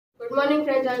Good morning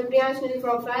friends, I am PRIYANSH NEEL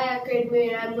from Fly Academy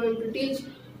and I am going to teach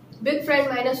big friend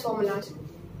minus formulas.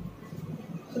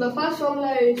 So the first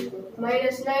formula is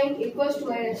minus 9 equals to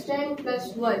minus 10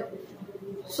 plus 1.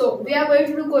 So we are going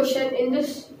to do question in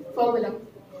this formula.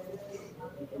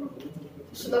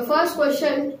 So the first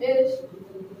question is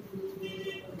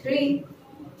 3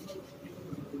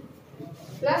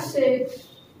 plus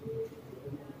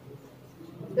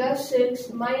 6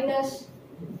 minus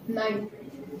 9.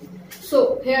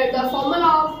 So here the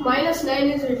formula of minus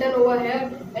 9 is written over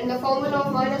here and the formula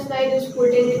of minus 9 is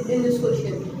put in this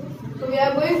question. So we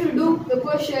are going to do the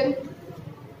question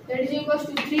that is equals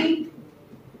to 3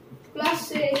 plus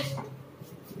 6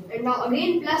 and now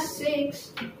again plus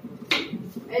 6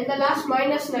 and the last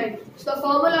minus 9. So the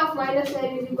formula of minus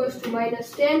 9 is equals to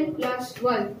minus 10 plus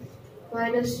 1.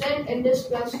 Minus 10 and this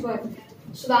plus 1.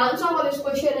 So the answer for this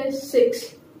question is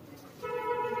 6.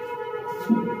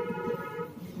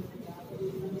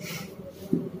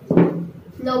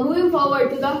 Now moving forward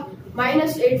to the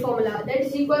minus 8 formula, that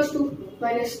is equals to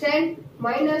minus 8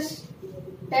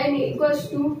 equals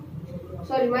to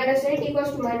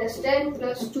minus 10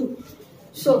 plus 2.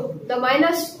 So the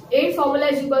minus 8 formula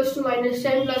is equals to minus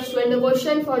 10 plus 2 and the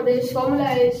question for this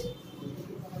formula is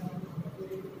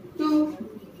 2,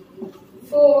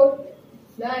 4,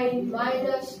 9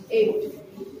 minus 8.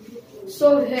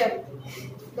 So here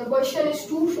the question is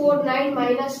 2, 4, 9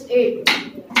 minus 8.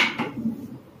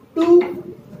 2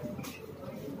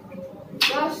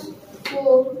 plus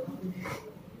 4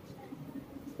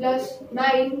 plus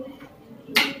 9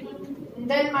 and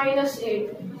then minus 8.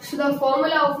 So the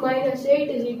formula of minus 8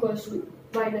 is equals to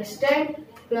minus 10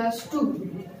 plus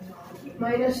 2.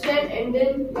 Minus 10 and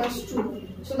then plus 2.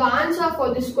 So the answer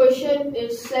for this question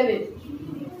is 7.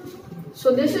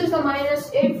 So this is the minus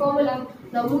 8 formula.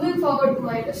 Now moving forward to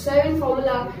minus 7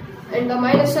 formula, and the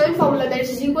minus 7 formula that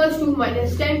is equals to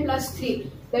minus 10 plus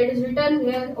 3, that is written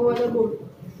here over the board.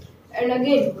 And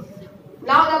again,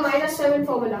 now the minus 7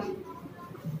 formula.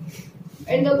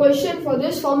 And the question for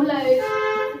this formula is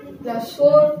plus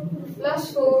 4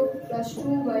 plus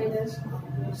 2 minus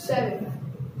 7.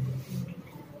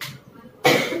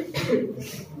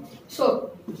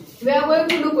 So we are going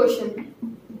to do question.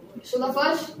 So the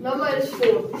first number is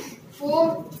 4.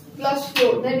 4 plus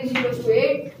 4, that is equals to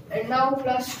 8, and now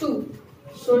plus 2,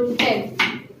 so 10,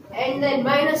 and then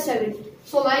minus 7.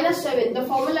 So minus 7, the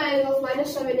formula of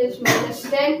minus 7 is minus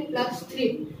 10 plus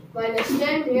 3. Minus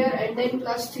 10 here and then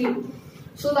plus 3.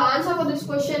 So the answer for this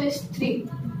question is 3.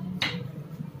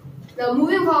 Now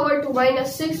moving forward to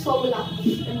minus 6 formula.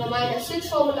 And the minus 6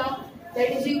 formula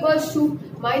that is equals to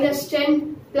minus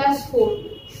 10 plus 4.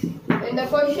 And the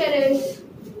question is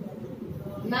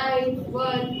 9,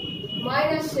 1,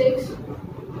 minus 6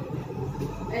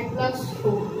 and plus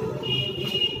 4.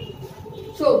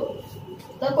 So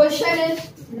the question is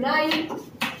 9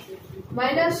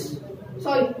 plus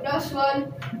 1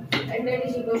 and that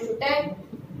is equals to 10.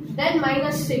 Then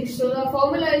minus 6. So the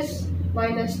formula is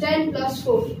minus 10 plus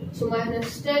 4. So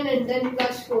minus 10 and then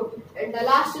plus 4. And the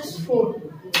last is 4.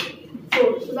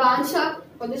 So the answer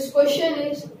for this question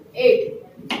is 8.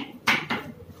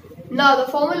 Now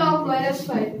the formula of minus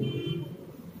 5.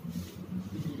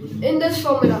 In this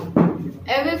formula,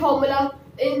 every formula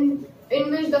in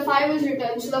which the 5 is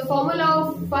written. So the formula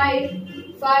of 5,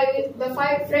 the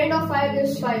friend of 5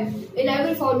 is 5. In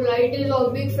every formula, it is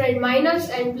of big friend minus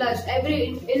and plus.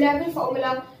 In every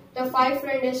formula, the 5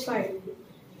 friend is 5.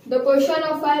 The question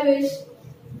of 5 is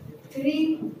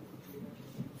 3,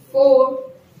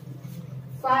 4,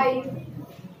 5,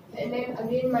 and then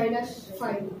again minus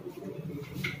 5.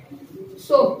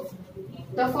 So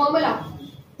the formula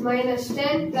minus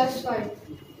 10 plus 5.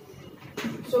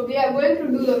 So we are going to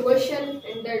do the question,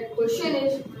 and that question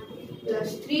is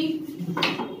plus 3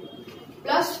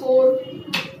 plus 4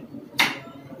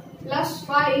 plus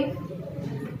 5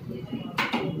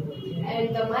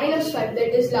 and the minus 5,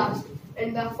 that is last,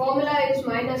 and the formula is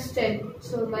minus 10.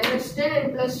 So minus 10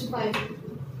 and plus 5.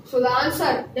 So the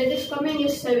answer that is coming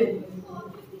is 7.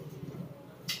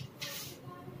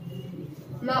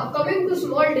 Now coming to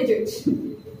small digits,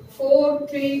 4,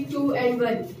 3, 2 and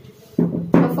 1.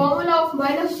 The formula of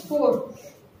minus 4,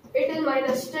 it is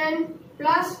minus 10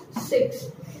 plus 6.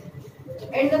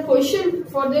 And the question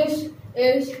for this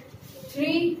is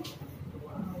 3,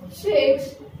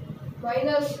 6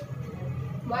 minus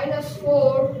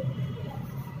 4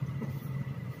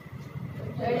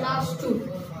 and last 2.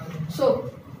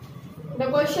 So the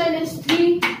question is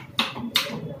 3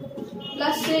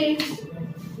 plus 6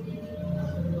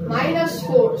 minus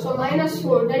 4. So minus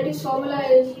 4, that is formula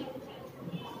is,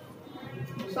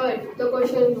 the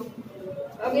question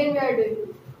again we are doing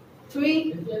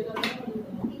 3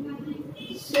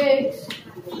 6,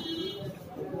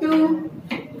 2,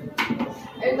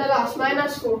 and the last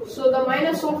minus 4. So the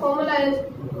minus 4 formula is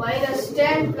minus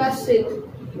 10 plus 6.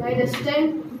 Minus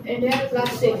 10 and here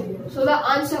plus 6. So the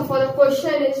answer for the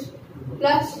question is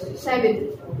plus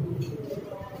 7.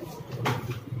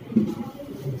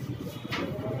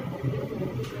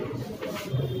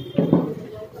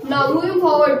 Now moving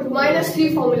forward to minus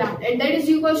 3 formula, and that is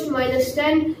equals to minus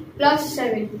 10 plus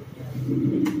 7.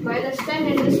 Minus 10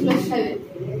 and this plus 7.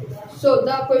 So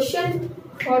the question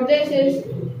for this is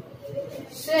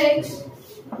 6,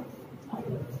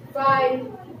 5,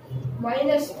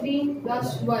 minus 3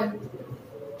 plus 1.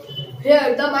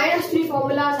 Here the minus 3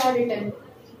 formulas are written.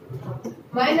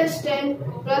 Minus 10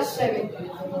 plus 7.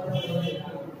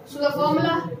 So the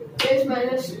formula is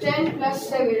minus 10 plus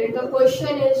 7 and the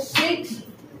question is 6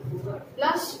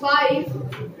 plus 5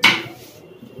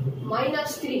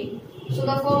 minus 3. So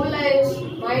the formula is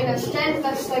minus 10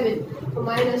 plus 7. So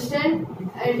minus 10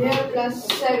 and here plus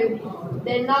 7.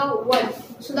 Then now 1.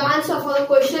 So the answer for the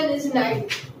question is 9.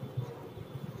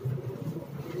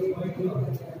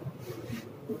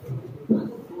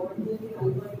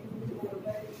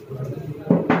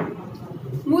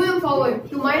 Moving forward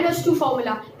to minus 2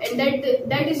 formula, and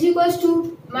that is equals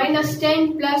to minus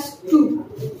 10 plus 2.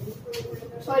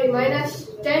 Sorry, minus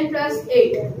 10 plus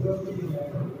 8.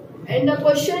 And the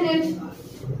question is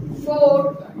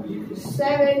 4,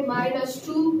 7 minus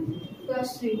 2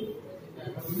 plus 3.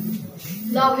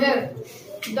 Now here,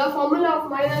 the formula of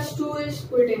minus 2 is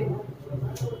put in.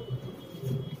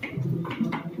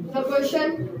 The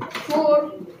question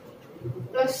 4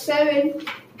 plus 7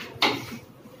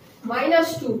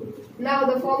 minus 2. Now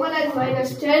the formula is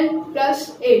minus 10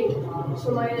 plus 8.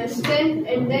 So minus 10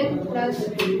 and then plus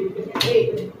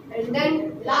 8. And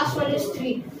then last one is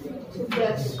 3. So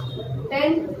plus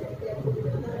 10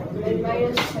 and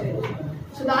minus 7.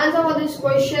 So the answer for this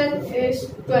question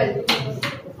is 12.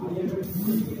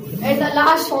 And the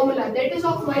last formula, that is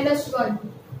of minus 1.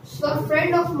 So the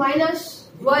friend of minus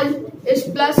 1 is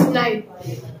plus 9.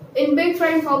 In big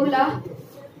friend formula,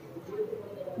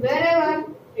 wherever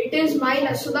it is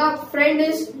minus, so the friend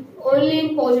is only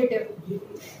in positive.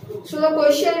 So the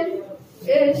question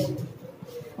is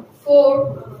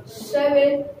 4,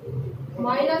 7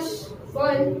 minus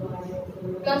 1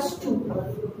 plus 2.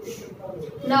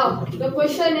 Now the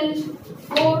question is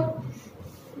 4,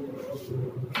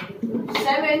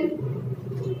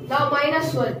 7, now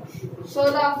minus 1.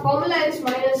 So the formula is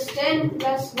minus 10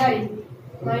 plus 9.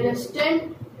 Minus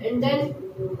 10 and then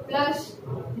plus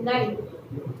 9.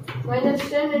 Minus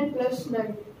 10 and plus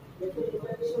 9.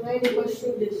 So 9 equals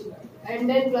to this. And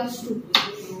then plus 2.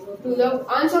 So the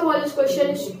answer for this question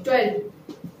is 12.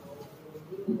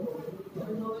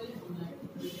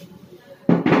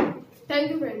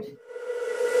 Thank you, friends.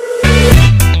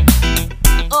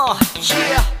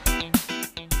 Yeah.